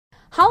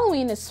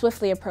Halloween is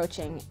swiftly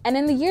approaching, and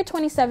in the year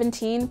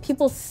 2017,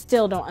 people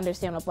still don't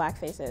understand what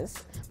blackface is,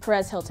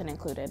 Perez Hilton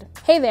included.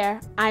 Hey there,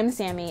 I'm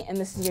Sammy, and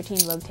this is your Teen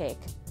Vogue Take.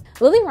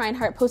 Lili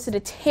Reinhart posted a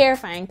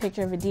terrifying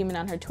picture of a demon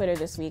on her Twitter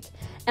this week,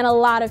 and a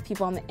lot of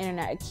people on the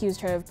internet accused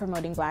her of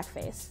promoting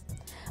blackface.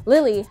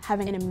 Lili,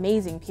 having an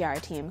amazing PR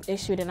team,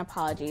 issued an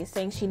apology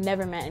saying she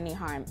never meant any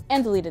harm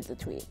and deleted the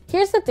tweet.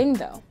 Here's the thing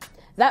though,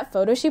 that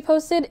photo she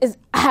posted is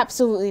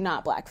absolutely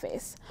not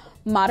blackface.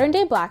 Modern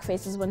day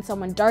blackface is when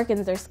someone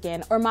darkens their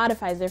skin or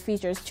modifies their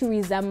features to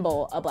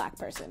resemble a black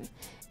person.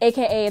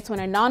 AKA it's when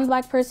a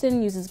non-black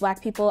person uses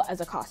black people as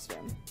a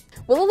costume.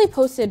 What Lili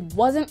posted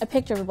wasn't a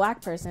picture of a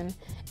black person,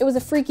 it was a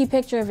freaky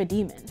picture of a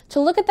demon. To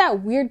look at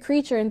that weird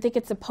creature and think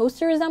it's supposed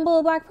to resemble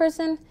a black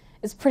person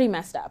is pretty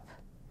messed up.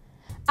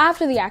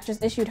 After the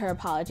actress issued her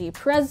apology,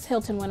 Perez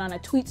Hilton went on a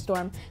tweet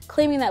storm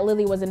claiming that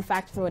Lili was in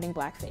fact promoting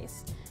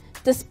blackface.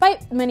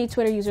 Despite many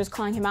Twitter users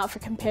calling him out for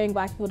comparing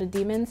black people to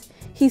demons,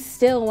 he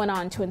still went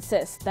on to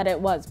insist that it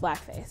was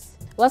blackface.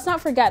 Let's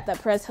not forget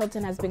that Perez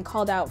Hilton has been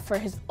called out for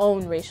his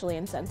own racially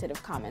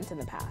insensitive comments in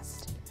the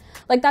past.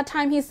 Like that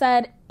time he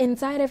said,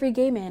 "Inside every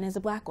gay man is a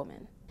black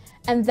woman."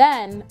 And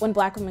then, when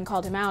black women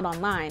called him out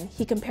online,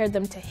 he compared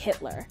them to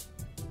Hitler.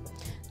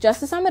 Just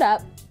to sum it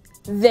up,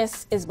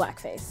 this is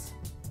blackface.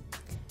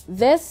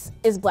 This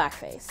is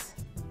blackface.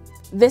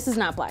 This is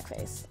not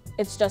blackface.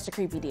 It's just a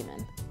creepy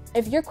demon.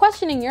 If you're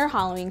questioning your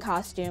Halloween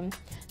costume,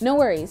 no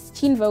worries,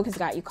 Teen Vogue has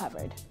got you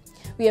covered.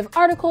 We have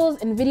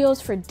articles and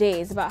videos for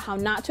days about how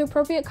not to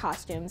appropriate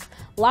costumes,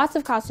 lots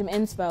of costume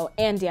inspo,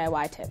 and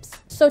DIY tips.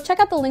 So check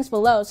out the links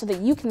below so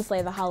that you can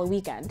slay the Halloween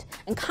weekend,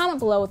 and comment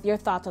below with your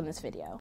thoughts on this video.